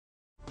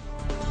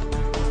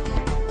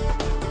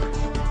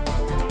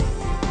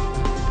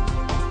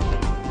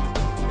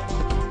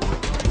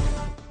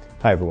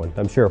Hi everyone,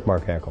 I'm Sheriff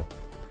Mark Hackle.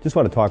 Just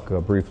want to talk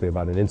briefly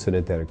about an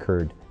incident that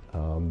occurred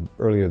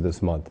earlier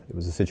this month. It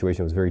was a situation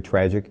that was very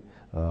tragic.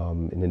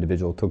 An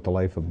individual took the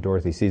life of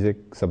Dorothy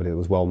Cezik, somebody that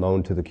was well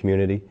known to the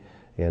community.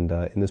 And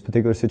in this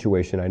particular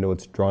situation, I know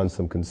it's drawn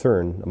some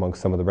concern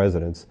amongst some of the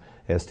residents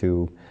as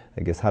to,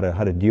 I guess, how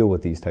to deal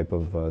with these type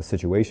of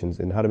situations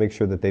and how to make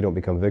sure that they don't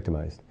become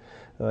victimized.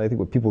 I think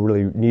what people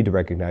really need to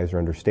recognize or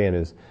understand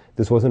is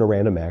this wasn't a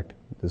random act.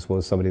 This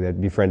was somebody that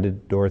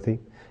befriended Dorothy,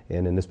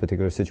 and in this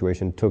particular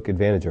situation took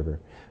advantage of her.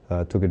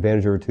 Took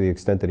advantage of her to the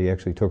extent that he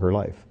actually took her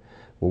life.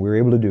 What we were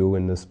able to do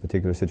in this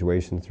particular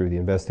situation through the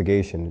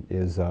investigation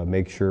is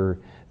make sure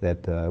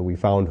that we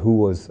found who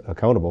was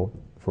accountable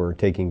for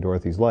taking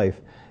Dorothy's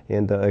life,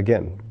 and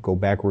again, go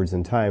backwards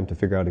in time to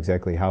figure out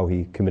exactly how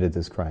he committed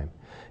this crime.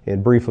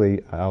 And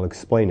briefly, I'll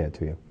explain that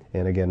to you.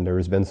 And again, there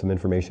has been some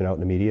information out in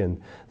the media,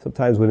 and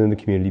sometimes within the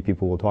community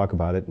people will talk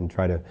about it and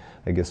try to,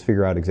 I guess,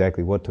 figure out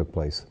exactly what took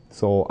place.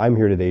 So I'm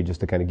here today just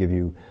to kind of give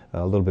you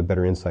a little bit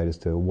better insight as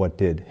to what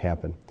did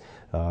happen.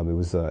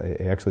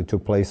 It actually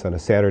took place on a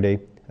Saturday,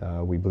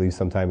 we believe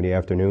sometime in the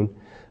afternoon.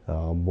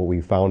 What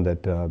we found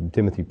that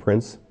Timothy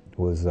Prince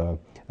was an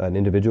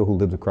individual who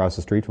lived across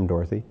the street from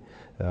Dorothy.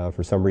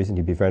 For some reason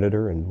he befriended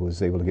her and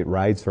was able to get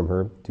rides from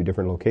her to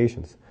different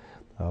locations.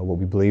 What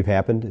we believe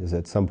happened is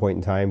at some point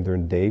in time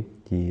during the day,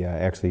 he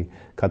actually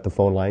cut the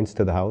phone lines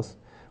to the house,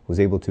 was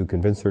able to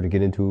convince her to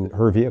get into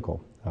her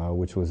vehicle,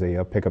 which was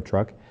a pickup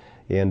truck.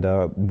 And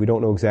we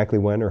don't know exactly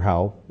when or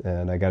how,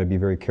 and I got to be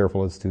very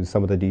careful as to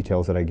some of the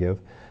details that I give.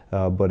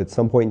 But at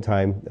some point in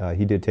time,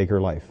 he did take her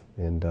life.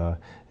 And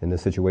in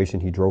this situation,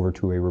 he drove her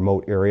to a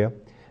remote area,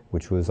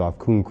 which was off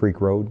Coon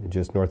Creek Road,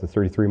 just north of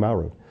 33 Mile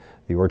Road.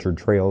 The Orchard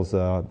Trails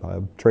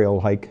trail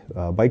hike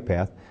bike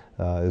path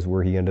is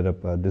where he ended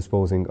up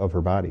disposing of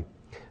her body.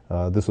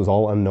 This was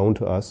all unknown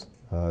to us.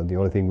 The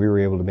only thing we were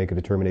able to make a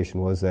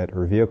determination was that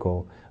her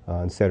vehicle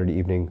on Saturday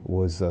evening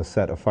was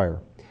set afire.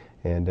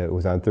 And it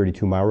was on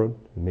 32 Mile Road,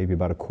 maybe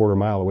about a quarter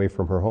mile away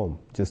from her home,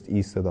 just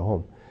east of the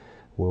home.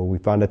 Well, we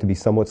found that to be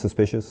somewhat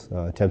suspicious,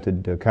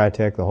 attempted to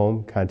contact the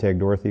home, contact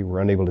Dorothy,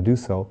 were unable to do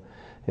so.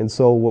 And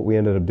so what we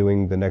ended up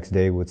doing the next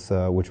day, which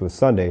was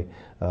Sunday,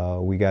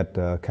 we got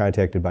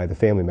contacted by the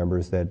family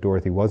members that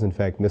Dorothy was in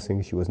fact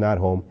missing. She was not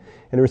home,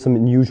 and there were some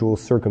unusual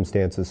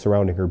circumstances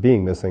surrounding her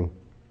being missing,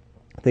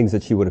 things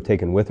that she would have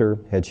taken with her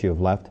had she have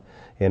left,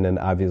 and then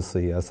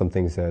obviously some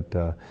things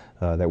that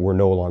were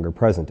no longer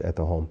present at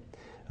the home.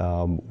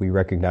 We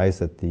recognized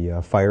that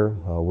the fire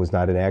was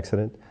not an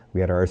accident. We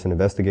had our arson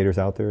investigators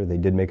out there. They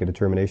did make a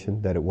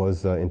determination that it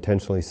was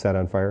intentionally set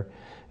on fire.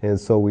 And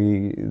so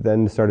we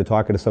then started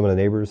talking to some of the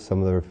neighbors, some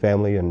of their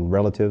family and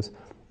relatives,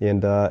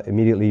 and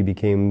immediately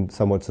became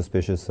somewhat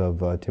suspicious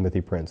of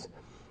Timothy Prince.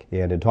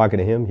 And in talking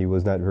to him, he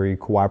was not very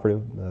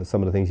cooperative.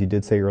 Some of the things he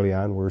did say early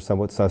on were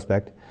somewhat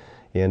suspect.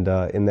 And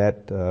in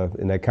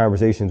that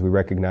conversations, we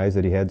recognized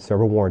that he had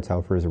several warrants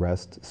out for his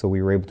arrest. So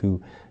we were able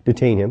to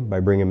detain him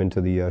by bringing him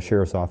into the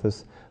sheriff's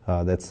office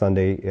that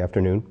Sunday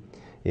afternoon,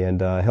 and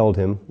held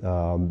him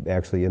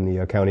actually in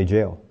the county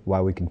jail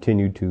while we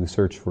continued to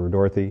search for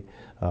Dorothy,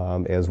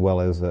 as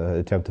well as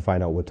attempt to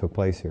find out what took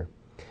place here.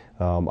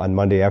 On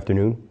Monday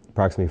afternoon,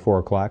 approximately 4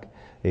 o'clock,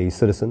 a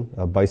citizen,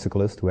 a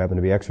bicyclist who happened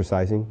to be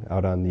exercising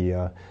out on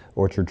the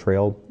Orchard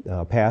Trail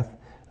path,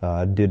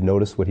 did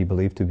notice what he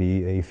believed to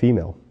be a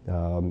female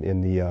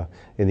in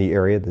the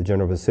area, the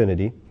general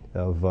vicinity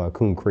of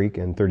Coon Creek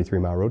and 33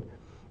 Mile Road,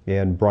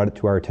 and brought it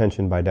to our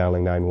attention by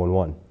dialing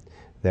 911.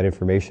 That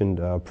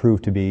information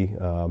proved to be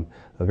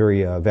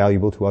very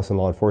valuable to us in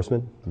law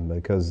enforcement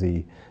because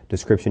the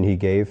description he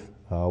gave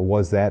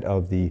was that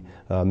of the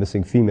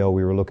missing female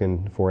we were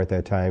looking for at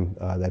that time,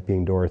 that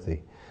being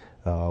Dorothy.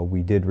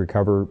 We did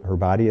recover her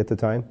body at the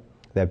time.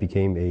 That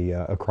became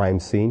a crime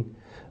scene.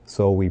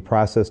 So we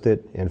processed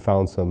it and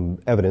found some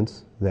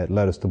evidence that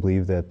led us to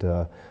believe that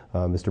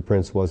Mr.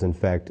 Prince was in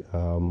fact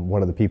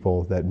one of the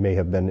people that may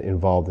have been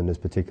involved in this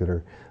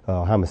particular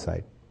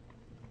homicide.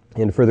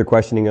 In further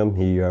questioning him,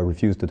 he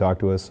refused to talk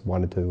to us,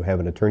 wanted to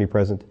have an attorney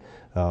present.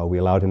 We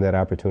allowed him that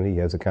opportunity. He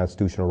has a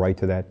constitutional right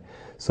to that.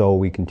 So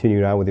we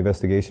continued on with the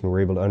investigation. We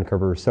were able to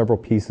uncover several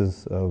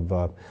pieces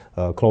of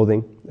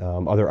clothing,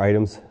 other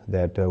items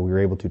that we were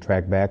able to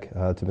track back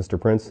to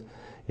Mr. Prince.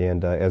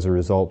 And as a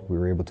result, we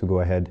were able to go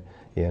ahead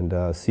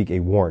and seek a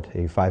warrant,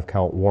 a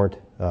 5-count warrant.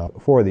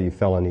 For the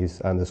felonies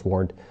on this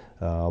warrant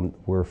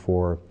were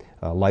for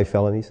life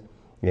felonies,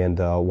 and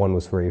one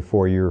was for a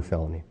 4-year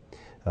felony.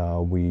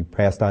 We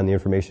passed on the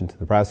information to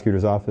the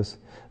prosecutor's office.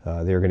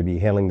 They're going to be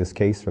handling this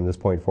case from this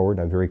point forward.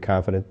 I'm very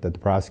confident that the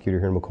prosecutor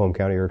here in Macomb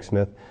County, Eric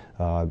Smith,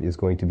 is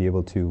going to be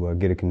able to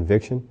get a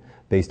conviction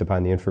based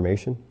upon the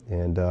information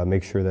and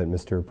make sure that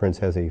Mr. Prince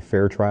has a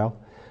fair trial.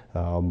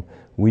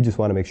 We just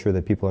want to make sure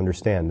that people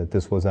understand that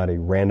this was not a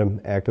random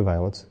act of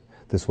violence.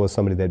 This was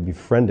somebody that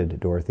befriended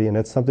Dorothy, and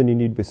that's something you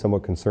need to be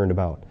somewhat concerned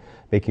about.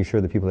 Making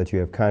sure the people that you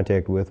have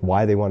contact with,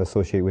 why they want to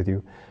associate with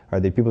you. Are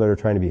they people that are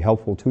trying to be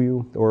helpful to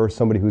you, or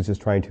somebody who's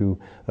just trying to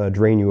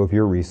drain you of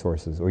your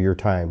resources or your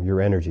time, your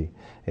energy?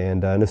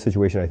 And in this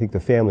situation, I think the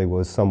family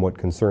was somewhat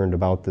concerned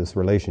about this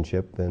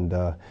relationship and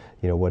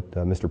what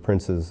Mr.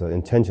 Prince's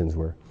intentions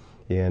were.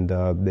 And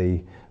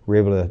they were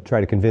able to try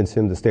to convince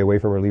him to stay away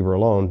from her, leave her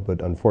alone, but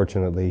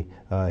unfortunately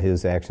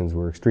his actions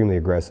were extremely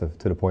aggressive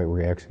to the point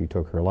where he actually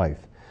took her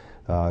life.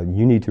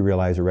 You need to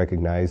realize or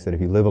recognize that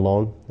if you live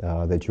alone,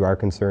 that you are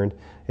concerned.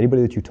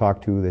 Anybody that you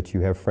talk to, that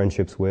you have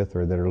friendships with,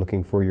 or that are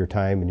looking for your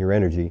time and your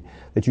energy,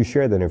 that you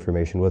share that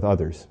information with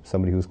others.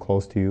 Somebody who's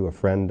close to you, a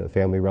friend, a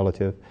family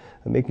relative,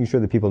 making sure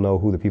that people know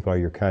who the people are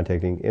you're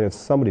contacting. And if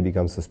somebody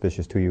becomes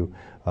suspicious to you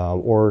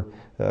or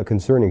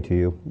concerning to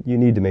you, you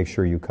need to make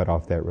sure you cut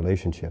off that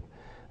relationship.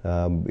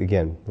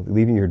 Again,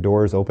 leaving your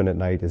doors open at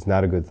night is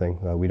not a good thing.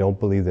 We don't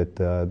believe that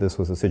this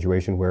was a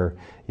situation where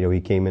he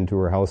came into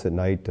her house at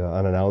night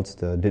unannounced,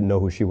 didn't know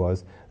who she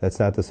was. That's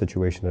not the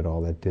situation at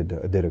all that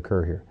did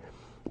occur here.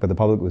 But the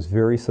public was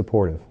very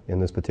supportive in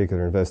this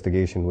particular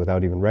investigation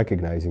without even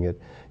recognizing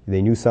it.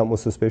 They knew something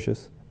was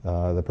suspicious.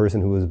 The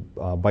person who was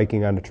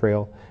biking on the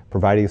trail,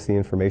 providing us the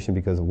information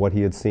because of what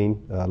he had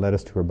seen, led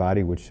us to her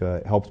body, which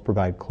helps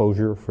provide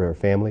closure for her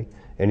family.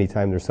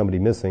 Anytime there's somebody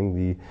missing,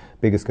 the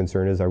biggest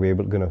concern is, are we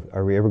ever going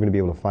to be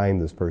able to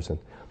find this person?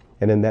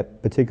 And in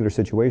that particular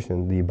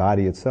situation, the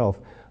body itself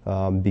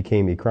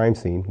became a crime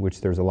scene,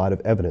 which there's a lot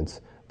of evidence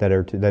that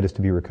is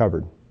to be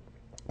recovered.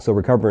 So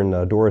recovering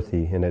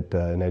Dorothy in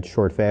that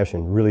short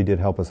fashion really did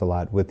help us a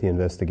lot with the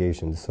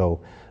investigation.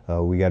 So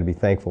we got to be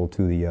thankful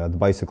to the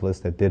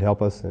bicyclist that did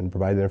help us and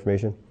provide that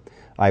information.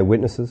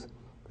 Eyewitnesses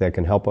that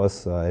can help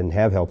us and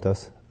have helped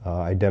us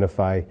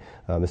identify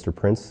Mr.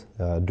 Prince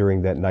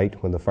during that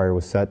night when the fire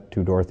was set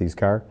to Dorothy's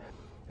car,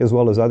 as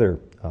well as other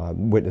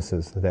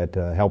witnesses that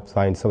helped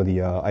find some of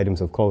the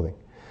items of clothing.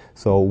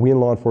 So we in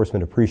law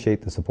enforcement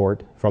appreciate the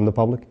support from the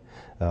public.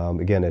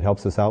 Again, it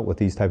helps us out with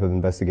these type of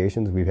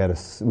investigations. We've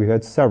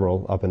had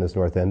several up in this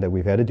North End that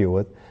we've had to deal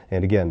with,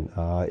 and again,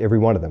 every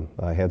one of them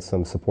had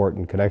some support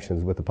and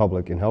connections with the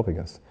public in helping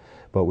us.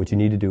 But what you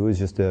need to do is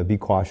just be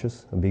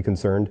cautious and be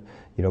concerned,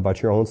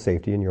 about your own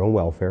safety and your own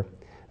welfare.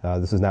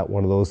 This is not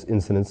one of those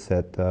incidents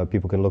that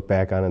people can look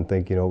back on and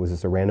think, it was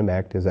just a random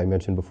act. As I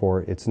mentioned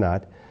before, it's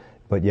not.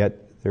 But yet,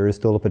 there is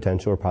still a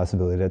potential or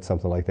possibility that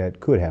something like that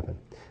could happen.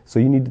 So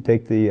you need to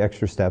take the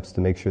extra steps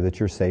to make sure that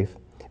you're safe.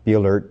 Be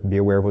alert, be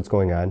aware of what's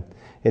going on.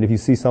 And if you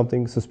see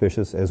something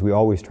suspicious, as we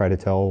always try to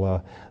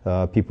tell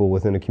people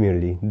within a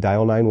community,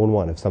 dial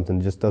 911 if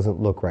something just doesn't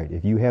look right.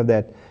 If you have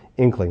that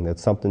inkling that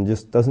something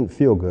just doesn't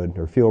feel good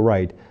or feel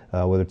right,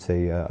 whether it's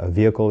a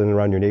vehicle in and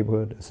around your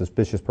neighborhood, a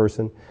suspicious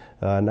person,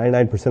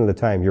 99% of the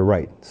time you're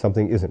right.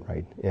 Something isn't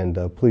right. And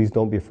please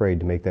don't be afraid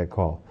to make that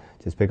call.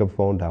 Just pick up the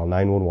phone, dial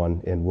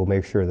 911, and we'll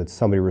make sure that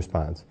somebody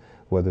responds,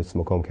 whether it's the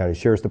Macomb County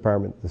Sheriff's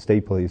Department, the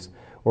state police,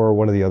 or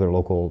one of the other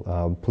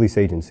local police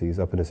agencies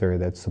up in this area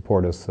that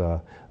support us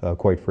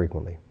quite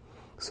frequently.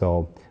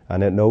 So on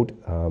that note,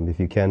 if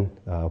you can,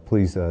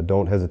 please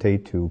don't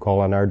hesitate to call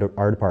on our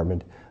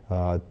department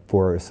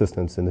for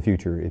assistance in the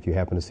future if you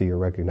happen to see or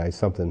recognize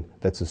something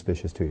that's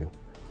suspicious to you.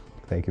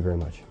 Thank you very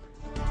much.